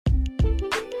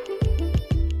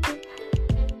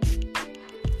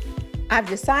I've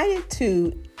decided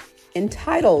to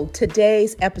entitle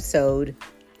today's episode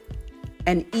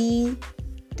an E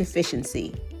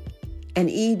deficiency. An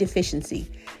E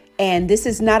deficiency. And this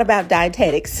is not about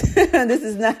dietetics. This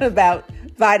is not about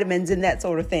vitamins and that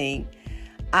sort of thing.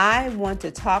 I want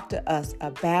to talk to us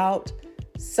about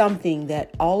something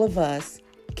that all of us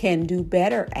can do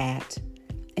better at,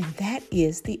 and that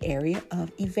is the area of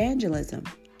evangelism.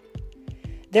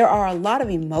 There are a lot of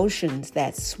emotions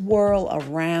that swirl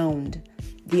around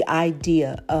the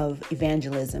idea of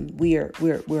evangelism. We're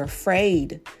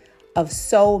afraid of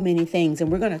so many things, and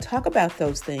we're going to talk about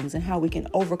those things and how we can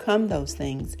overcome those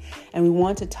things. And we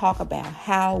want to talk about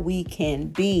how we can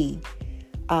be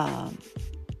an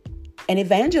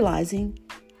evangelizing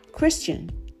Christian.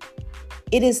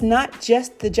 It is not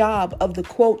just the job of the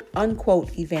quote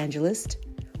unquote evangelist.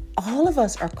 All of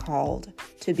us are called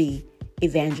to be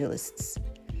evangelists.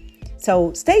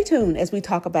 So stay tuned as we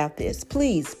talk about this.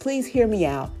 Please hear me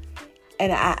out.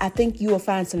 And I think you will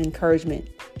find some encouragement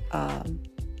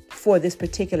for this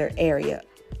particular area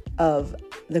of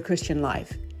the Christian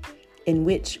life in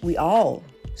which we all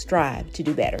strive to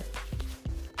do better.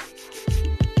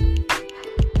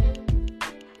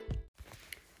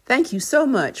 Thank you so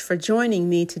much for joining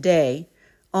me today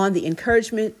on the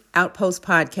Encouragement Outpost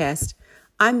podcast.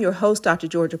 I'm your host, Dr.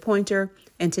 Georgia Pointer,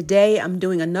 and today I'm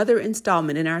doing another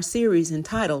installment in our series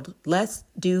entitled Let's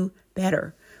Do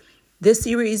Better. This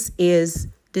series is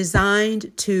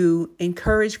designed to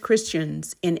encourage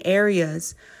Christians in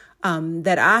areas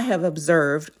that I have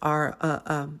observed are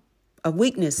a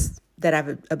weakness that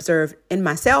I've observed in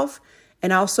myself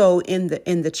and also in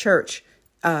the church,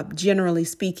 generally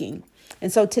speaking.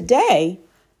 And so today's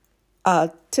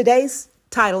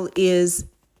title is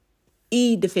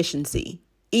E Deficiency.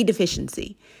 E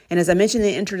Deficiency. And as I mentioned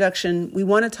in the introduction, we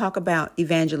want to talk about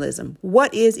evangelism.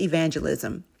 What is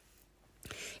evangelism?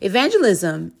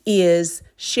 Evangelism is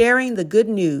sharing the good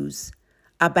news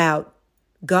about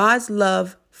God's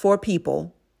love for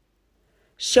people,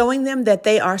 showing them that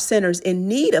they are sinners in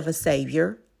need of a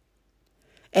Savior,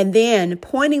 and then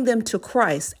pointing them to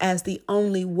Christ as the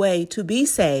only way to be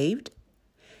saved,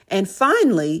 and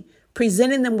finally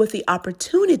presenting them with the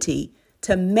opportunity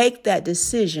to make that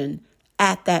decision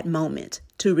at that moment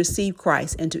to receive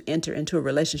Christ and to enter into a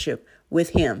relationship with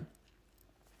Him.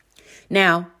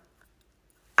 Now,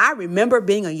 I remember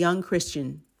being a young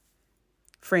Christian,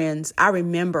 friends. I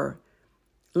remember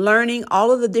learning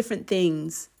all of the different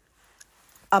things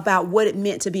about what it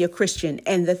meant to be a Christian.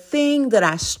 And the thing that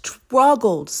I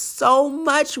struggled so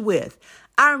much with,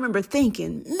 I remember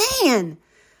thinking, man,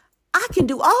 I can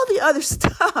do all the other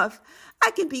stuff. I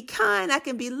can be kind. I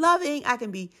can be loving. I can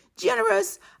be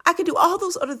generous. I can do all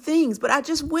those other things. But I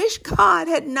just wish God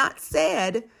had not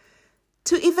said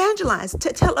to evangelize,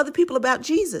 to tell other people about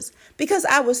Jesus. Because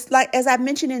I was like, as I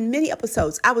mentioned in many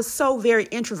episodes, I was so very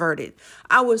introverted.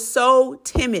 I was so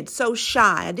timid, so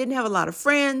shy. I didn't have a lot of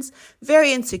friends,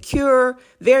 very insecure,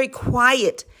 very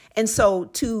quiet. And so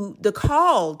to the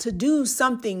call to do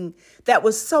something that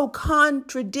was so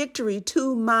contradictory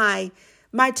to my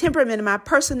temperament and my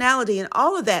personality and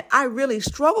all of that, I really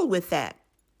struggled with that.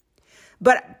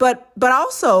 But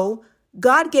also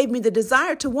God gave me the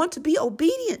desire to want to be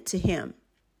obedient to Him.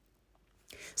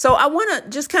 So I want to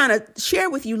just kind of share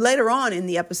with you later on in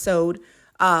the episode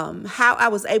how I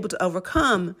was able to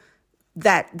overcome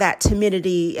that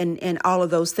timidity and all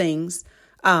of those things.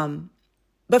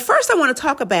 But first, I want to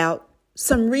talk about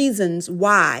some reasons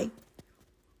why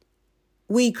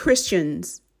we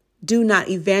Christians do not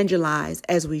evangelize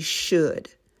as we should.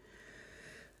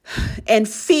 And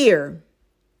fear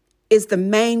is the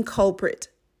main culprit.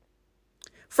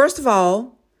 First of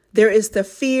all, there is the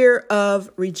fear of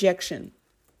rejection.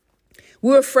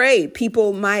 We're afraid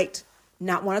people might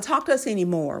not want to talk to us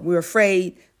anymore. We're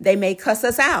afraid they may cuss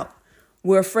us out.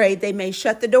 We're afraid they may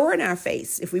shut the door in our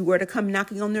face if we were to come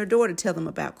knocking on their door to tell them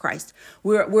about Christ.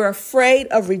 We're afraid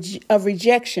of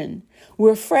rejection.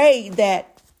 We're afraid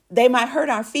that they might hurt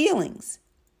our feelings.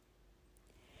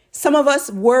 Some of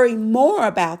us worry more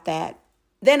about that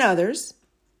than others,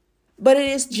 but it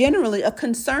is generally a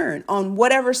concern on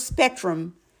whatever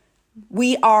spectrum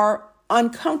we are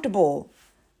uncomfortable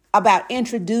about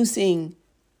introducing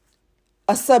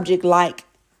a subject like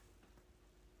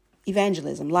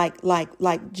evangelism,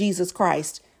 like Jesus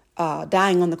Christ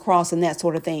dying on the cross and that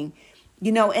sort of thing,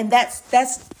 and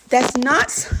that's not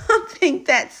something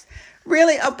that's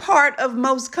really a part of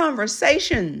most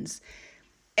conversations.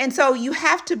 And so you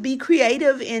have to be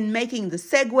creative in making the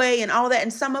segue and all of that.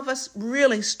 And some of us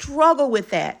really struggle with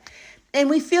that. And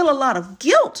we feel a lot of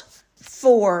guilt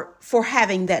for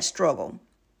having that struggle.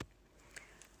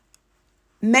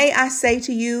 May I say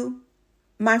to you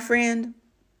my friend,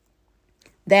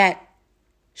 that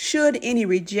should any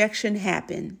rejection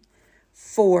happen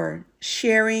for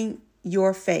sharing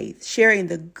your faith, sharing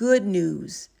the good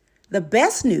news, the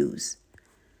best news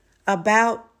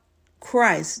about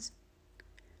Christ,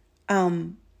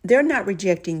 they're not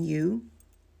rejecting you.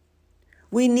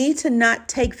 We need to not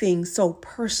take things so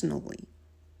personally.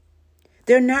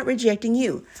 They're not rejecting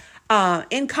you.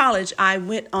 In college, I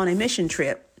went on a mission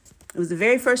trip. It was the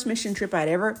very first mission trip I'd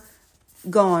ever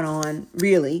gone on,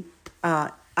 really.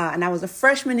 And I was a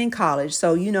freshman in college.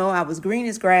 So, I was green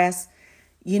as grass,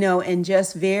 and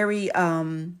just very,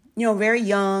 very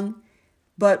young,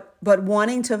 but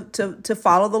wanting to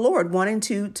follow the Lord, wanting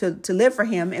to live for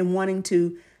him and wanting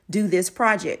to do this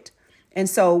project. And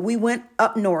so we went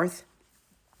up north.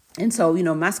 And so,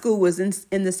 my school was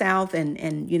in the South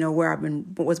and where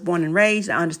was born and raised.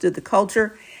 I understood the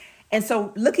culture. And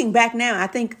so looking back now, I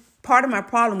think part of my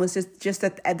problem was just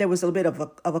that there was a little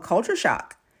bit of a culture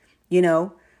shock. We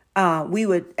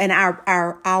would, and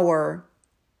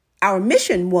our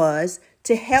mission was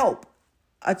to help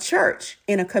a church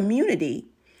in a community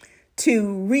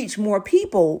to reach more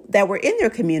people that were in their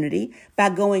community by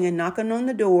going and knocking on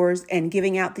the doors and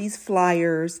giving out these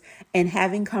flyers and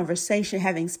having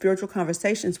spiritual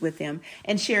conversations with them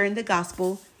and sharing the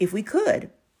gospel if we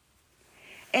could.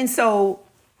 And so,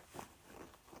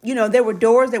 there were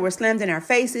doors that were slammed in our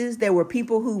faces. There were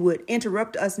people who would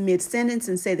interrupt us mid-sentence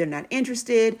and say they're not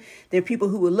interested. There are people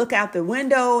who would look out the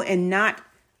window and not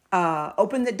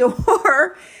open the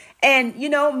door. And,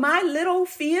 my little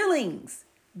feelings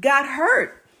got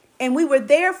hurt. And we were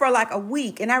there for like a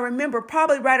week. And I remember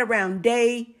probably right around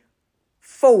day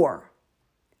 4,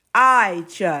 I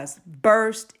just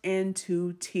burst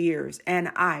into tears and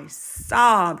I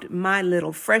sobbed my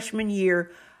little freshman year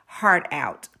heart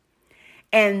out.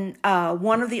 And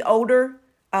one of the older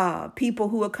people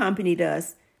who accompanied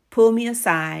us pulled me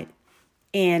aside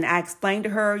and I explained to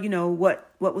her, what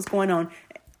was going on.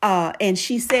 And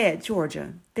she said,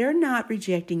 Georgia, they're not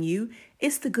rejecting you.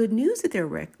 It's the good news that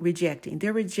they're rejecting.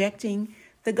 They're rejecting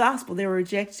the gospel. They're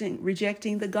rejecting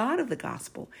the God of the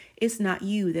gospel. It's not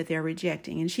you that they're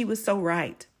rejecting. And she was so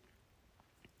right.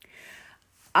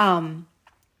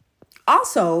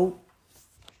 Also,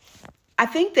 I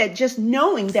think that just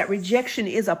knowing that rejection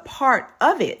is a part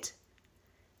of it.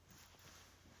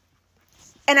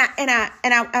 And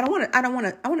I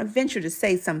want to venture to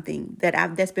say something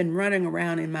that's been running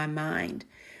around in my mind.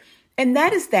 And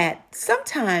that is that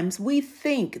sometimes we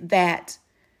think that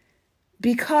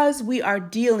because we are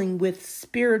dealing with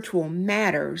spiritual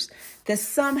matters, that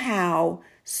somehow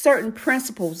certain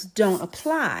principles don't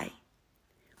apply.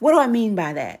 What do I mean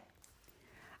by that?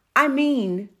 I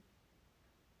mean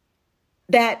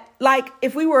that, like,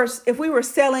 if we were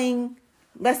selling,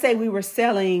 let's say we were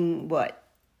selling what?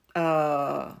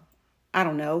 I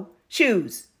don't know,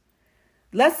 shoes.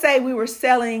 Let's say we were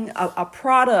selling a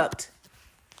product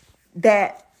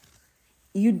that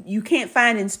you can't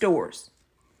find in stores.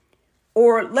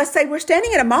 Or let's say we're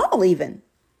standing at a mall even,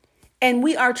 and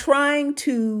we are trying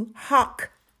to hawk,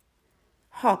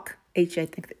 think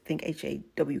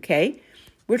H-A-W-K.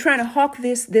 We're trying to hawk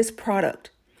this product.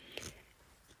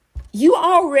 You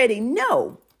already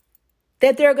know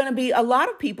that there are going to be a lot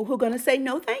of people who are going to say,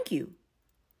 no, thank you.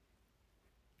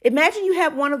 Imagine you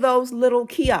have one of those little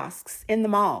kiosks in the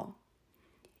mall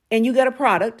and you get a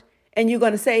product and you're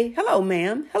going to say, hello,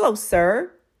 ma'am. Hello,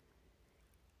 sir.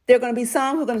 There are going to be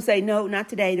some who are going to say, no, not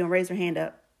today. Don't raise their hand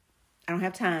up. I don't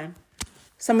have time.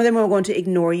 Some of them are going to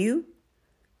ignore you,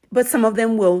 but some of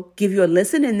them will give you a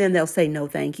listen and then they'll say, no,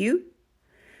 thank you.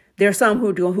 There are some who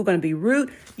are going to be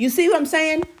rude. You see what I'm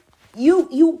saying?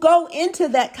 You go into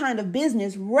that kind of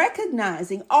business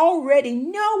recognizing, already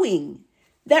knowing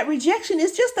that rejection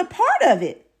is just a part of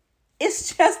it.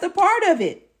 It's just a part of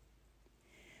it.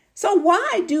 So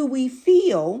why do we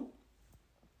feel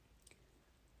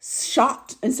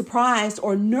shocked and surprised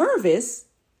or nervous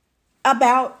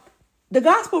about the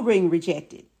gospel being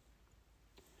rejected?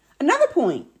 Another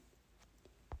point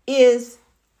is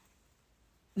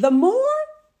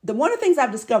one of the things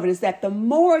I've discovered is that the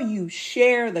more you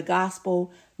share the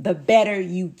gospel, the better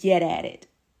you get at it.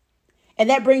 And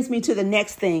that brings me to the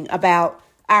next thing about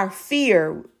our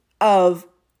fear of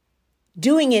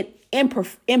doing it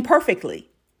imperfectly.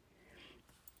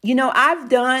 I've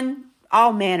done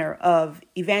all manner of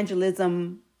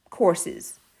evangelism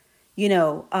courses,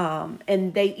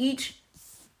 and they each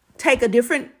take a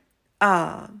different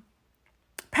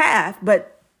path,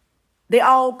 but they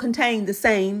all contain the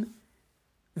same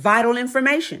vital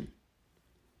information.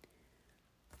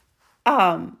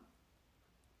 I've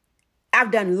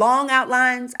done long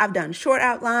outlines. I've done short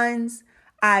outlines.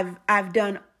 I've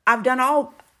done a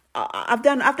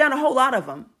whole lot of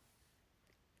them.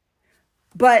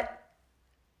 But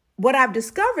what I've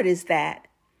discovered is that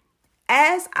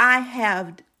as I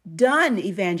have done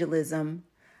evangelism,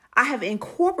 I have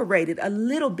incorporated a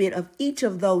little bit of each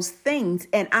of those things,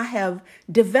 and I have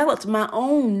developed my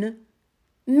own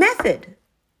method.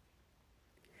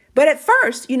 But at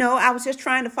first, I was just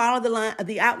trying to follow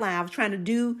the outline. I was trying to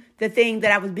do the thing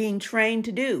that I was being trained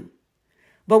to do.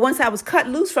 But once I was cut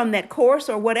loose from that course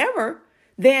or whatever,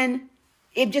 then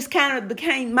it just kind of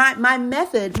became my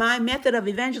method of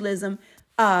evangelism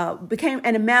became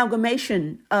an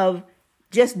amalgamation of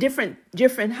just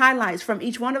different highlights from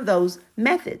each one of those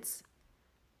methods.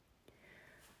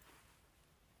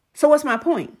 So what's my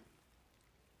point?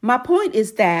 My point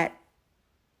is that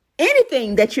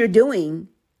anything that you're doing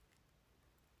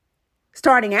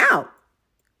starting out,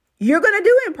 you're going to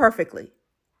do imperfectly.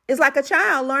 It's like a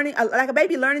child learning, like a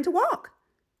baby learning to walk.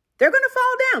 They're going to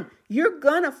fall down. You're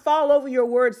going to fall over your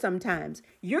words sometimes.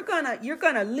 You're going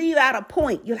to leave out a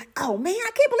point. You're like, oh man,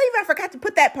 I can't believe I forgot to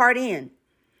put that part in.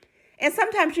 And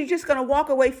sometimes you're just going to walk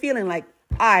away feeling like,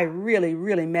 I really,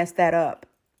 really messed that up.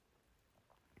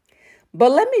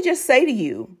 But let me just say to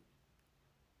you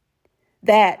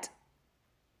that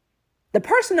the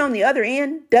person on the other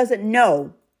end doesn't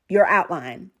know your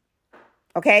outline.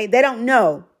 Okay? They don't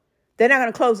know. They're not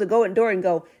going to close the door and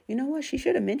go, you know what? She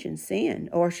should have mentioned sin,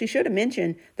 or she should have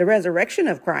mentioned the resurrection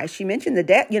of Christ. She mentioned the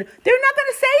death. They're not going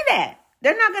to say that.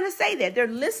 They're not going to say that. They're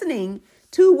listening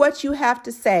to what you have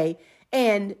to say.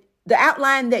 And the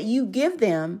outline that you give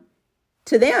them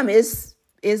to them is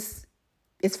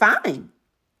fine.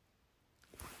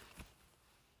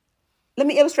 Let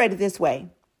me illustrate it this way.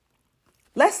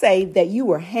 Let's say that you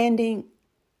were handing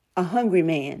a hungry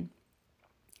man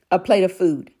a plate of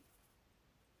food.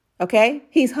 Okay?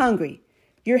 He's hungry.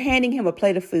 You're handing him a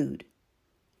plate of food.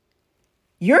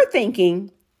 You're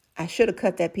thinking, I should have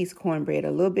cut that piece of cornbread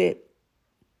a little bit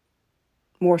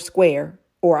more square,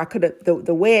 or I could have,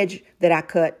 the wedge that I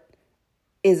cut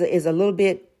is a little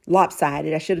bit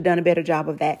lopsided. I should have done a better job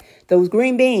of that. Those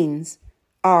green beans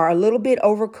are a little bit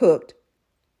overcooked.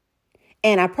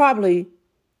 And I probably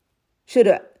should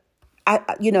have,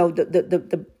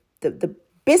 the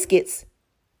biscuits,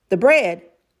 the bread,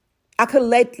 I could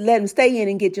let them stay in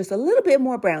and get just a little bit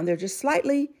more brown. They're just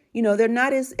slightly, they're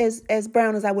not as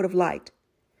brown as I would have liked.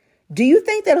 Do you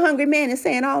think that hungry man is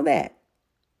saying all that?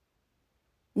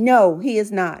 No, he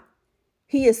is not.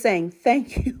 He is saying,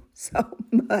 thank you so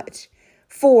much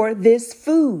for this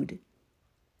food.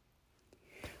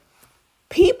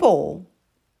 People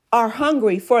are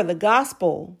hungry for the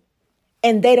gospel,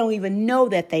 and they don't even know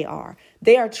that they are.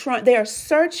 They are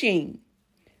searching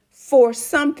for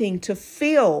something to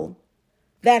fill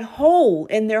that hole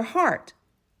in their heart,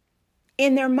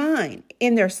 in their mind,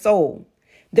 in their soul.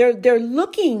 They're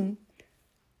looking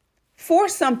for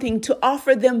something to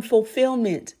offer them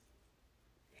fulfillment.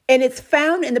 And it's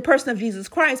found in the person of Jesus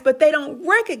Christ, but they don't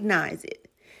recognize it.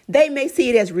 They may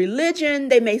see it as religion.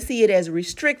 They may see it as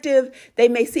restrictive. They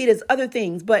may see it as other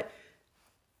things, but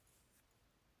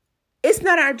it's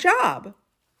not our job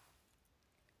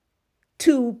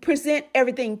to present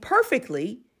everything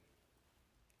perfectly.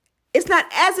 It's not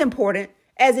as important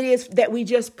as it is that we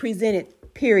just present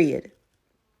it, period.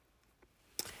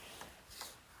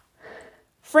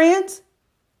 Friends,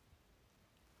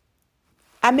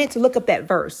 I meant to look up that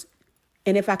verse,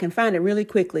 and if I can find it really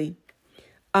quickly,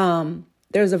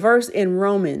 there's a verse in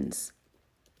Romans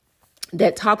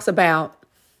that talks about,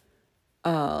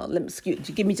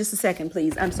 give me just a second,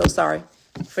 please. I'm so sorry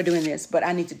for doing this, but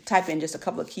I need to type in just a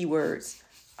couple of keywords.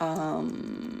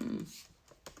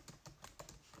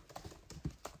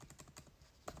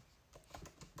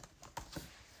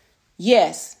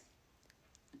 Yes.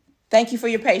 Thank you for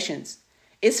your patience.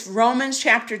 It's Romans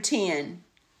chapter 10,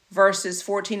 verses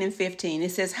 14 and 15. It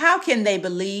says, how can they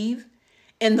believe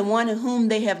in the one in whom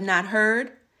they have not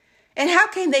heard? And how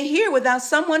can they hear without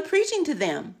someone preaching to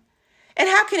them? And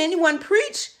how can anyone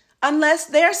preach unless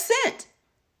they're sent?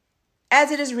 As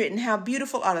it is written, how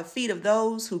beautiful are the feet of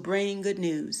those who bring good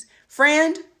news.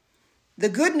 Friend, the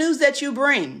good news that you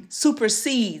bring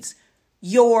supersedes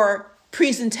your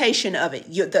presentation of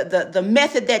it, the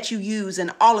method that you use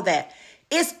and all of that.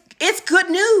 It's good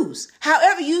news.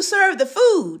 However you serve the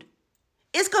food,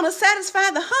 it's going to satisfy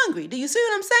the hungry. Do you see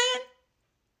what I'm saying?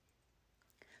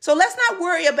 So let's not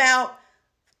worry about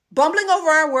bumbling over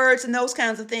our words and those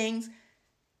kinds of things.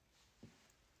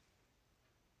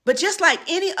 But just like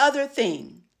any other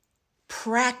thing,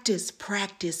 practice,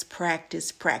 practice,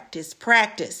 practice, practice,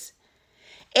 practice.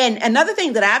 And another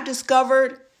thing that I've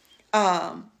discovered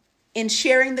in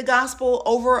sharing the gospel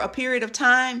over a period of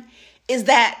time is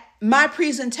that my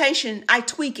presentation, I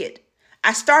tweak it.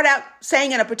 I start out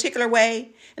saying it a particular way,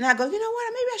 and I go, you know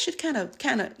what, maybe I should kind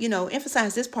of,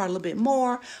 emphasize this part a little bit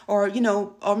more, or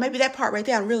maybe that part right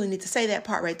there, I really need to say that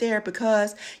part right there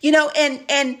because,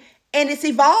 and it's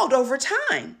evolved over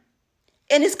time,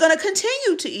 and it's going to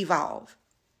continue to evolve.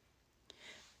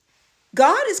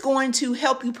 God is going to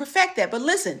help you perfect that. But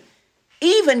listen,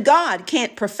 even God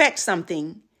can't perfect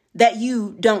something that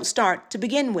you don't start to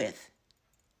begin with.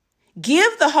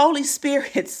 Give the Holy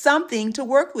Spirit something to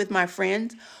work with, my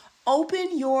friends.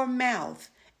 Open your mouth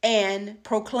and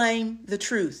proclaim the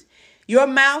truth. Your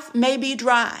mouth may be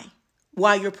dry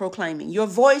while you're proclaiming. Your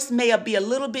voice may be a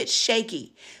little bit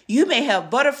shaky. You may have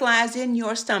butterflies in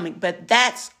your stomach, but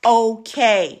that's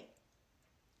okay.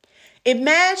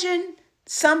 Imagine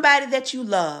somebody that you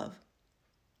love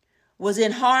was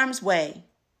in harm's way,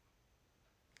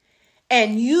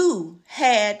 and you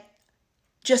had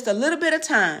just a little bit of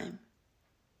time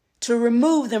to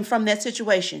remove them from that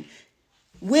situation.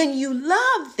 When you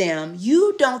love them,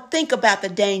 you don't think about the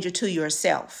danger to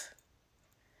yourself.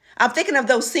 I'm thinking of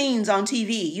those scenes on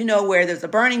TV, where there's a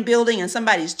burning building and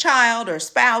somebody's child or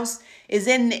spouse is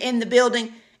in the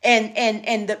building, and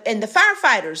the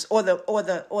firefighters or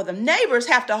the neighbors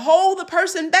have to hold the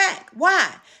person back.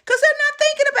 Why? Because they're not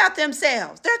thinking about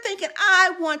themselves. They're thinking,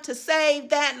 I want to save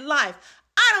that life.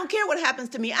 I don't care what happens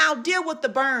to me. I'll deal with the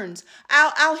burns.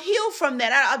 I'll heal from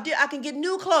that. I can get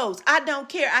new clothes. I don't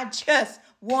care. I just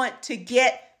want to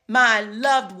get my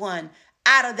loved one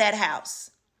out of that house.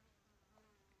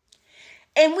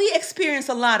 And we experience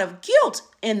a lot of guilt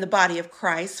in the body of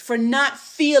Christ for not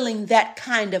feeling that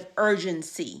kind of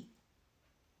urgency.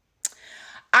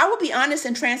 I will be honest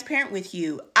and transparent with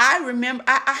you. I remember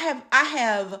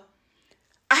I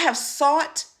have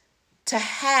sought to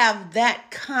have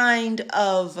that kind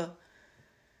of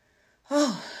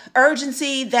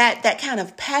urgency, that kind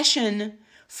of passion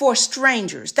for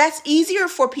strangers. That's easier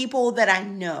for people that I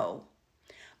know,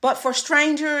 but for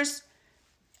strangers,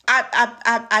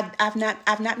 I've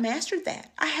not mastered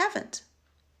that. I haven't.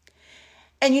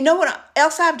 And you know what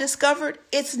else I've discovered?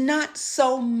 It's not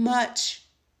so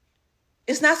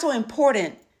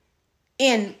important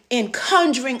in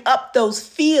conjuring up those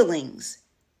feelings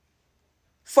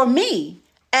for me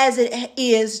as it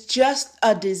is just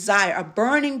a desire, a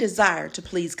burning desire to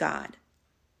please God.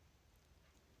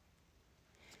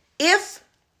 If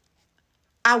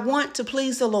I want to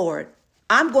please the Lord,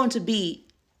 I'm going to be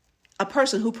a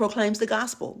person who proclaims the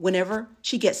gospel whenever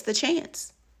she gets the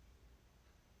chance.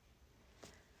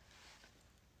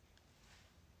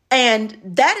 And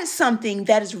that is something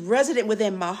that is resident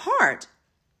within my heart,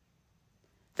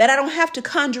 that I don't have to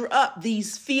conjure up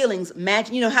these feelings.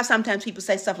 Imagine, how sometimes people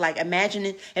say stuff like,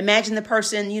 imagine the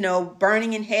person,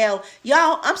 burning in hell.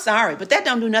 Y'all, I'm sorry, but that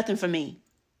don't do nothing for me.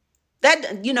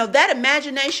 That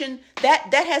imagination,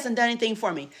 that hasn't done anything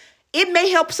for me. It may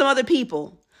help some other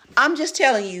people. I'm just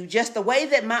telling you, just the way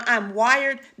that I'm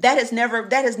wired, that has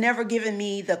never given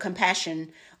me the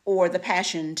compassion or the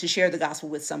passion to share the gospel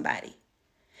with somebody.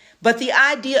 But the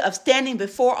idea of standing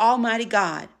before Almighty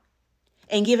God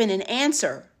and giving an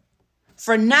answer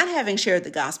for not having shared the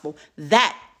gospel,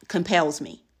 that compels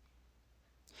me.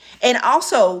 And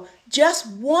also just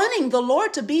wanting the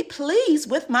Lord to be pleased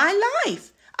with my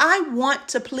life. I want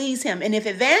to please him. And if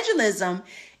evangelism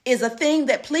is a thing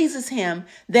that pleases him,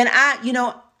 then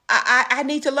I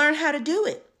need to learn how to do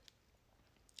it.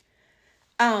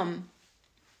 Another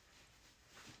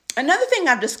thing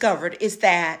I've discovered is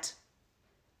that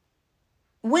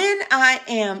when I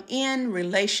am in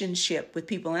relationship with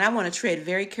people, and I want to tread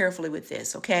very carefully with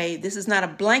this, okay? This is not a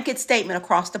blanket statement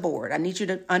across the board. I need you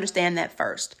to understand that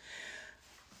first.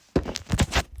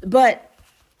 But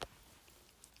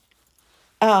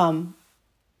when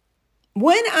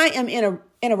I am in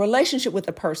a relationship with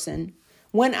a person,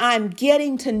 when I'm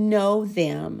getting to know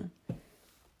them,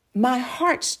 my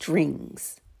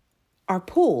heartstrings are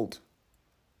pulled.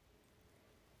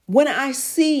 When I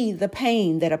see the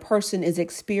pain that a person is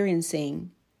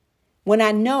experiencing, when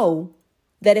I know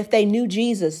that if they knew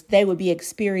Jesus, they would be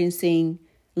experiencing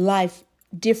life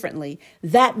differently,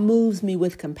 that moves me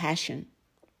with compassion.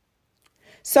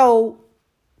 So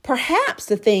perhaps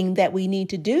the thing that we need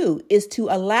to do is to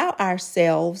allow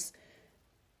ourselves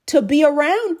to be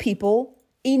around people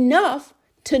enough,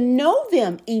 to know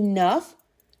them enough,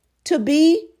 to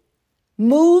be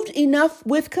moved enough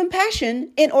with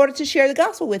compassion in order to share the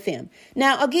gospel with them.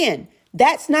 Now, again,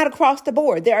 that's not across the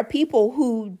board. There are people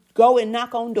who go and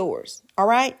knock on doors. All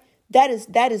right. That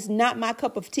is not my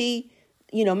cup of tea.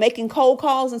 Making cold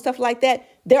calls and stuff like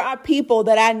that. There are people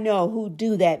that I know who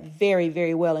do that very,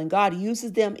 very well, and God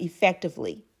uses them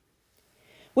effectively.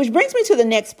 Which brings me to the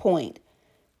next point.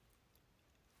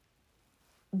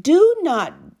 Do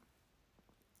not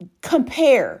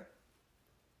compare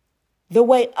the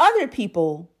way other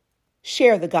people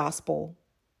share the gospel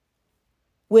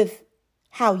with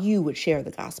how you would share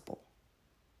the gospel.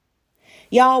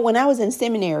 Y'all, when I was in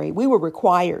seminary, we were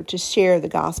required to share the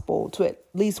gospel to at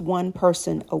least one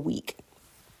person a week.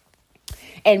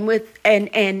 And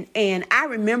I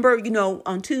remember,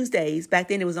 on Tuesdays, back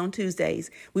then it was on Tuesdays,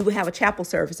 we would have a chapel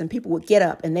service and people would get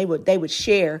up and they would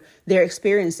share their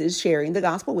experiences sharing the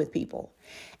gospel with people.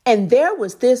 And there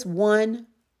was this one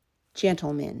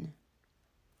gentleman,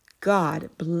 God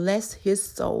bless his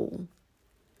soul.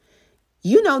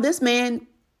 This man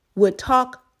would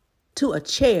talk to a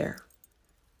chair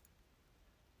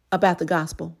about the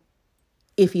gospel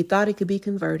if he thought it could be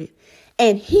converted.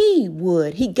 And he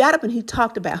got up and he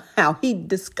talked about how he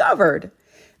discovered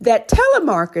that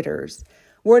telemarketers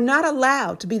were not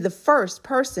allowed to be the first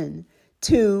person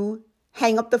to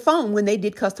hang up the phone when they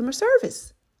did customer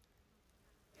service.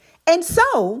 And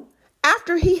so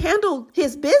after he handled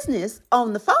his business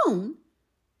on the phone,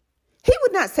 he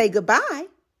would not say goodbye.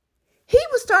 He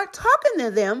would start talking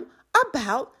to them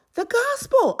about the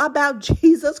gospel, about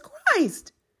Jesus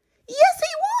Christ. Yes,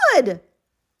 he would.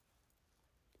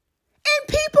 And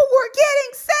people were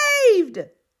getting saved.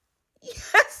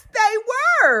 Yes, they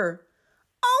were.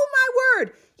 Oh, my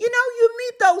word. You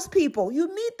meet those people.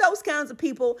 You meet those kinds of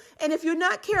people. And if you're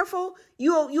not careful,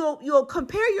 you'll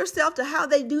compare yourself to how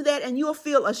they do that and you'll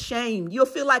feel ashamed. You'll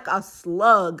feel like a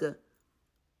slug.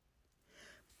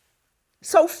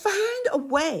 So find a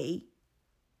way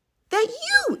that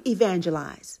you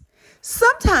evangelize.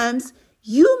 Sometimes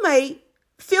you may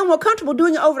feel more comfortable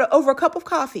doing it over a cup of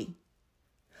coffee.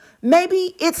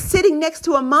 Maybe it's sitting next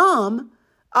to a mom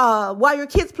while your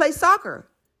kids play soccer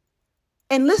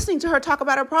and listening to her talk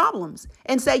about her problems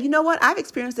and say, you know what, I've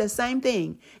experienced that same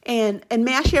thing. And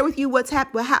may I share with you what's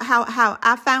happened, how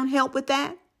I found help with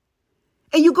that?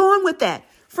 And you go on with that.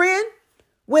 Friend,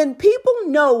 when people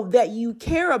know that you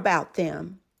care about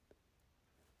them,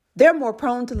 they're more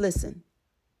prone to listen.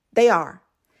 They are.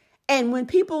 And when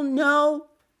people know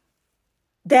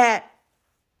that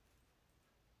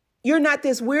you're not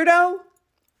this weirdo,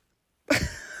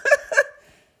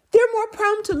 they're more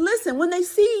prone to listen. When they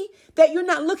see that you're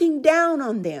not looking down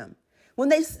on them, when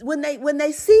they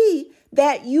see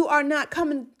that you are not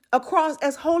coming across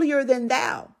as holier than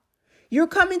thou, you're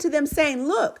coming to them saying,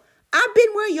 look, I've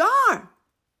been where you are.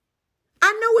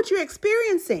 I know what you're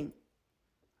experiencing.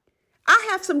 I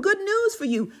have some good news for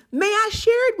you. May I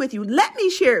share it with you? Let me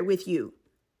share it with you.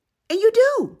 And you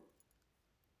do.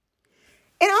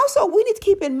 And also, we need to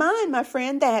keep in mind, my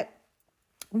friend, that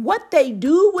what they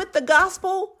do with the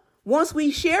gospel once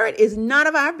we share it is none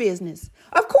of our business.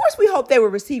 Of course, we hope they will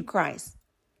receive Christ.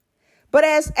 But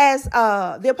as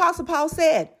the Apostle Paul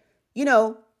said,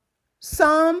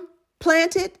 some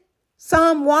planted,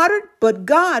 some watered, but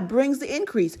God brings the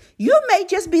increase. You may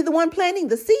just be the one planting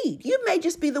the seed. You may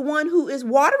just be the one who is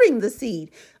watering the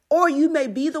seed. Or you may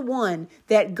be the one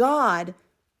that God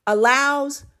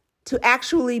allows to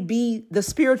actually be the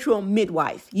spiritual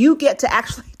midwife. You get to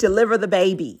actually deliver the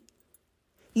baby.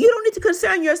 You don't need to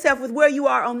concern yourself with where you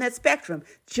are on that spectrum.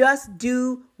 Just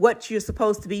do what you're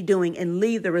supposed to be doing and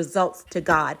leave the results to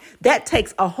God. That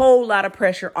takes a whole lot of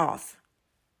pressure off.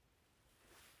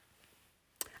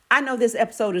 I know this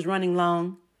episode is running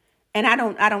long and I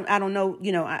don't know,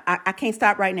 I can't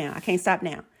stop right now. I can't stop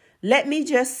now. Let me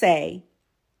just say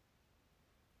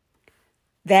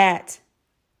that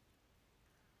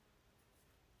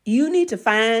you need to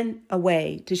find a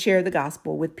way to share the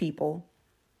gospel with people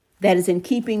that is in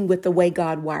keeping with the way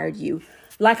God wired you.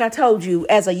 Like I told you,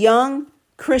 as a young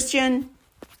Christian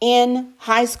in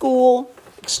high school,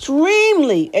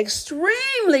 extremely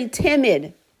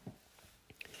timid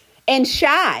and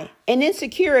shy and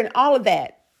insecure and all of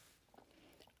that.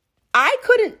 I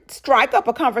couldn't strike up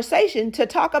a conversation to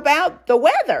talk about the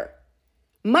weather,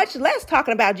 much less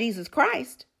talking about Jesus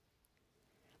Christ.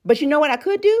 But you know what I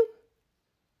could do?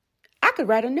 I could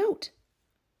write a note.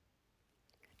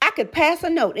 I could pass a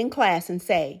note in class and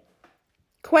say,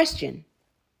 question,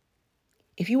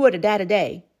 if you were to die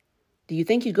today, do you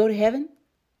think you'd go to heaven?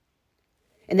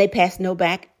 And they pass the note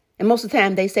back. And most of the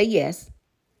time they say yes.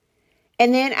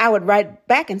 And then I would write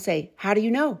back and say, how do you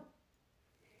know?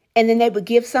 And then they would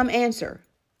give some answer.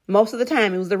 Most of the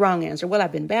time it was the wrong answer. Well,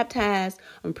 I've been baptized.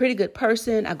 I'm a pretty good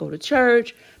person. I go to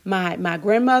church. My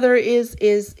grandmother is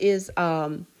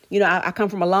I come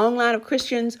from a long line of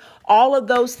Christians. All of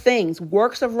those things,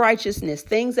 works of righteousness,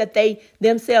 things that they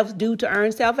themselves do to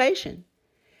earn salvation.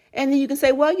 And then you can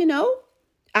say, well,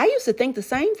 I used to think the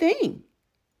same thing.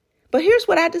 But here's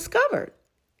what I discovered.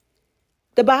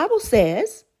 The Bible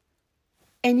says,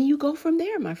 and you go from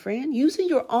there, my friend, using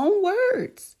your own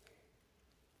words.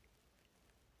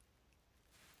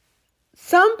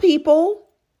 Some people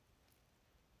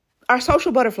are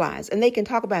social butterflies and they can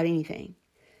talk about anything.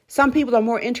 Some people are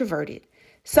more introverted.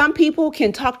 Some people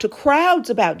can talk to crowds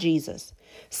about Jesus.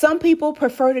 Some people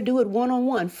prefer to do it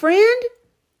one-on-one. Friend,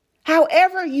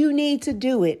 however you need to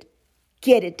do it,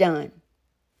 get it done.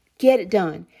 Get it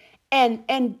done. And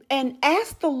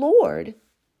ask the Lord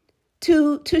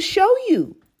to show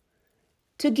you,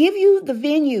 to give you the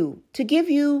venue, to give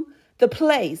you the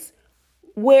place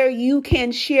where you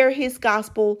can share his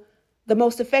gospel the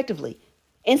most effectively.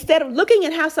 Instead of looking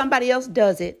at how somebody else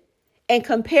does it and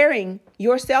comparing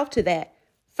yourself to that,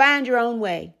 find your own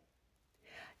way.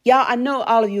 Y'all, I know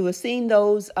all of you have seen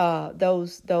those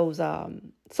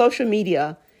social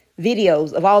media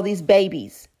videos of all these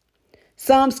babies.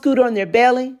 Some scoot on their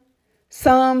belly.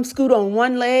 Some scoot on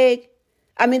one leg.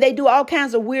 I mean, they do all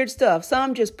kinds of weird stuff.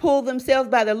 Some just pull themselves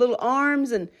by their little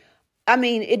arms. And I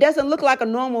mean, it doesn't look like a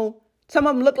normal. Some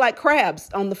of them look like crabs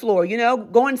on the floor,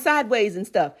 going sideways and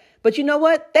stuff. But you know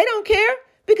what? They don't care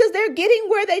because they're getting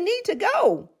where they need to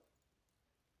go.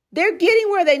 They're getting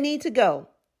where they need to go.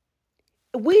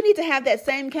 We need to have that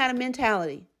same kind of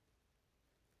mentality.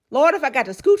 Lord, if I got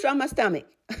to scooch on my stomach,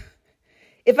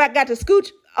 if I got to scooch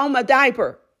on my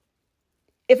diaper,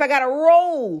 if I got to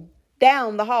roll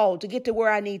down the hall to get to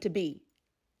where I need to be,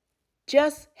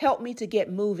 just help me to get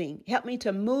moving. Help me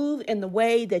to move in the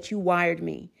way that you wired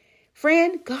me.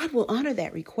 Friend, God will honor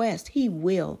that request. He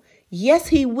will. Yes,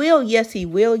 he will. Yes, he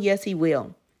will. Yes, he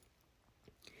will.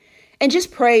 And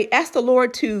just pray. Ask the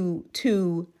Lord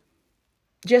to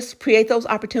just create those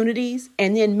opportunities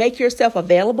and then make yourself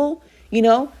available.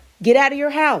 Get out of your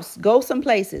house. Go some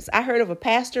places. I heard of a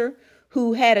pastor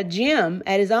who had a gym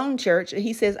at his own church. And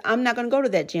he says, I'm not going to go to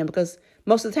that gym because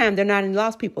most of the time they're not any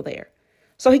lost people there.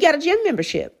 So he got a gym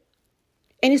membership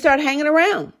and he started hanging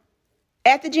around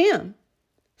at the gym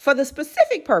for the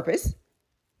specific purpose,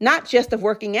 not just of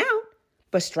working out,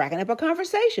 but striking up a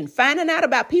conversation, finding out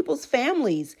about people's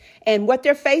families and what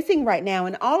they're facing right now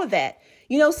and all of that.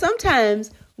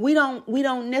 Sometimes we don't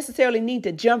necessarily need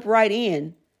to jump right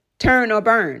in, turn or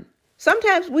burn.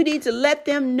 Sometimes we need to let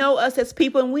them know us as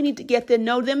people, and we need to get to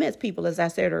know them as people, as I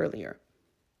said earlier.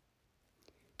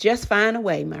 Just find a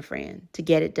way, my friend, to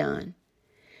get it done.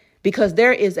 Because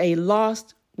there is a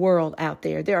lost world out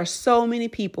there. There are so many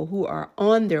people who are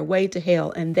on their way to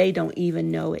hell, and they don't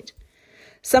even know it.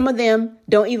 Some of them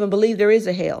don't even believe there is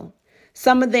a hell.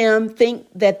 Some of them think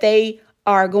that they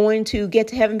are going to get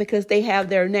to heaven because they have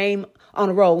their name on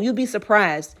a roll. You'll be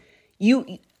surprised.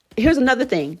 Here's another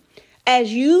thing.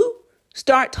 As you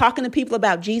start talking to people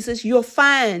about Jesus, you'll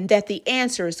find that the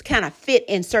answers kind of fit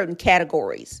in certain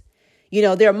categories.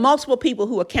 There are multiple people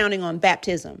who are counting on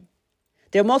baptism.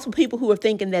 There are multiple people who are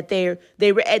thinking that they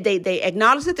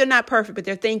acknowledge that they're not perfect, but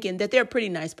they're thinking that they're a pretty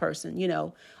nice person.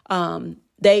 Their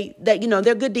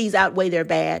good deeds outweigh their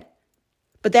bad.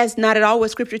 But that's not at all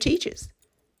what Scripture teaches.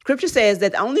 Scripture says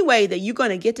that the only way that you're going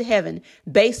to get to heaven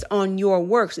based on your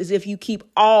works is if you keep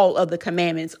all of the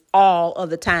commandments all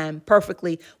of the time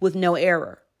perfectly with no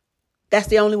error. That's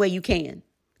the only way you can.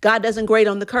 God doesn't grade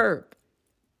on the curb.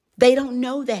 They don't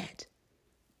know that.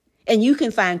 And you can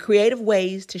find creative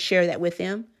ways to share that with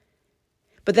them.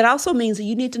 But that also means that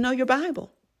you need to know your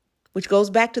Bible, which goes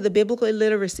back to the biblical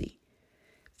illiteracy.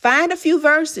 Find a few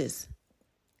verses,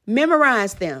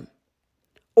 memorize them,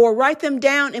 or write them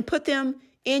down and put them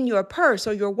in your purse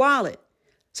or your wallet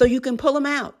so you can pull them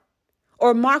out,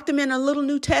 or mark them in a little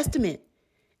New Testament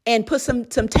and put some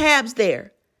tabs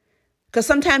there. Because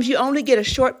sometimes you only get a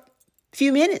short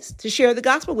few minutes to share the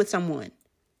gospel with someone.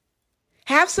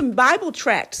 Have some Bible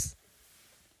tracts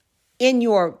in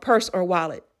your purse or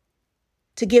wallet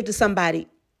to give to somebody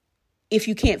if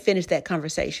you can't finish that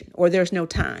conversation or there's no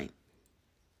time.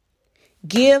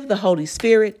 Give the Holy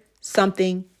Spirit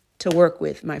something to work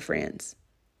with, my friends,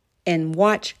 and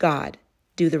watch God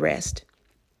do the rest.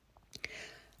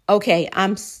 Okay,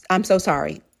 I'm so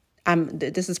sorry.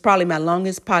 This is probably my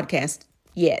longest podcast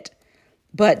yet,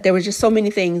 but there were just so many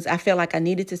things I felt like I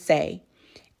needed to say.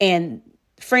 And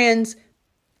friends,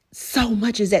 so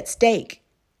much is at stake.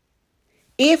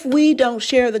 If we don't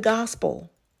share the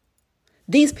gospel,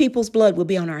 these people's blood will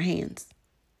be on our hands.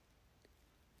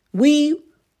 We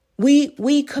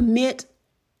commit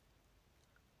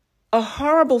a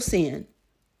horrible sin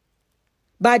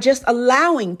by just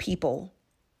allowing people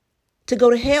to go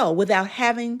to hell without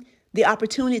having the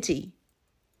opportunity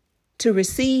to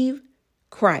receive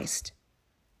Christ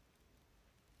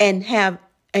and have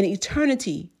an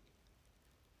eternity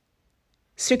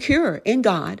secure in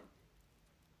God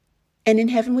and in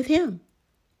heaven with him.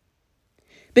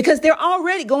 Because they're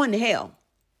already going to hell.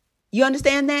 You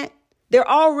understand that? They're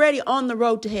already on the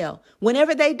road to hell.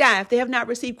 Whenever they die, if they have not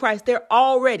received Christ, their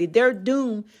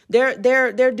doom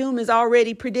is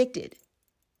already predicted.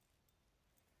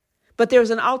 But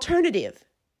there's an alternative.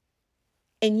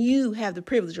 And you have the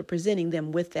privilege of presenting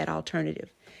them with that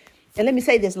alternative. And let me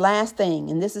say this last thing,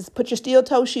 and this is put your steel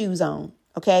toe shoes on,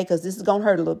 okay? Because this is going to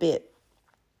hurt a little bit.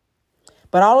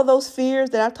 But all of those fears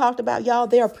that I've talked about, y'all,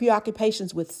 they are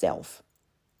preoccupations with self.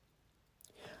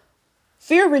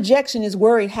 Fear of rejection is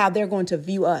worried how they're going to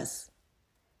view us,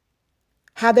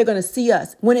 how they're going to see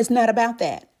us when it's not about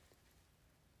that.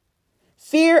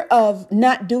 Fear of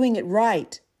not doing it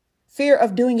right. Fear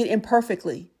of doing it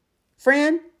imperfectly.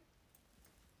 Friend,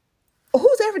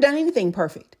 who's ever done anything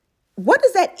perfect? What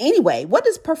is that anyway? What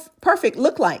does perfect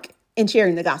look like in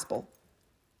sharing the gospel?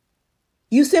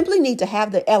 You simply need to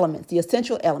have the elements, the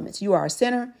essential elements. You are a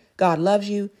sinner. God loves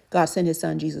you. God sent his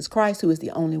son, Jesus Christ, who is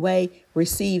the only way.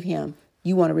 Receive him.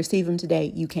 You want to receive him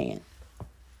today? You can.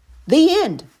 The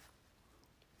end.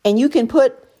 And you can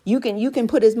put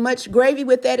as much gravy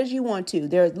with that as you want to.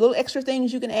 There are little extra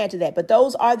things you can add to that, but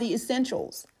those are the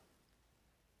essentials.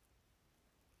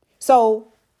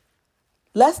 So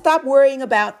let's stop worrying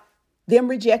about them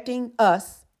rejecting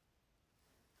us.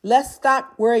 Let's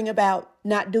stop worrying about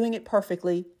not doing it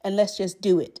perfectly, and let's just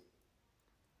do it.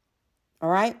 All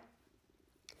right?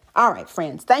 All right,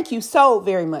 friends. Thank you so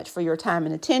very much for your time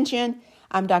and attention.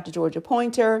 I'm Dr. Georgia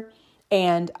Pointer,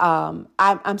 and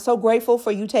I'm so grateful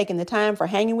for you taking the time for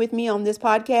hanging with me on this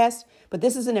podcast. But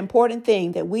this is an important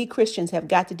thing that we Christians have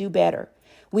got to do better.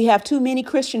 We have too many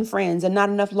Christian friends and not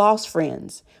enough lost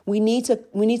friends. We need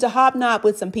to hobnob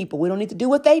with some people. We don't need to do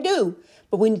what they do,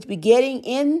 but we need to be getting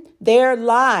in their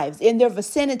lives, in their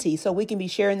vicinity, so we can be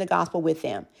sharing the gospel with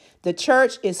them. The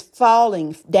church is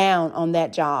falling down on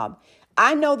that job.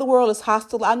 I know the world is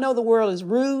hostile. I know the world is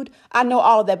rude. I know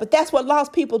all of that, but that's what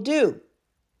lost people do.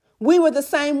 We were the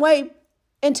same way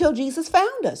until Jesus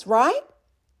found us, right?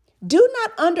 Do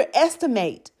not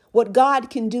underestimate what God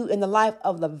can do in the life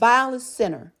of the vilest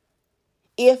sinner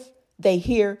if they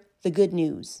hear the good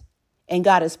news. And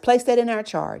God has placed that in our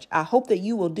charge. I hope that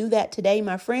you will do that today,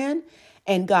 my friend.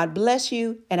 And God bless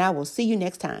you. And I will see you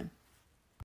next time.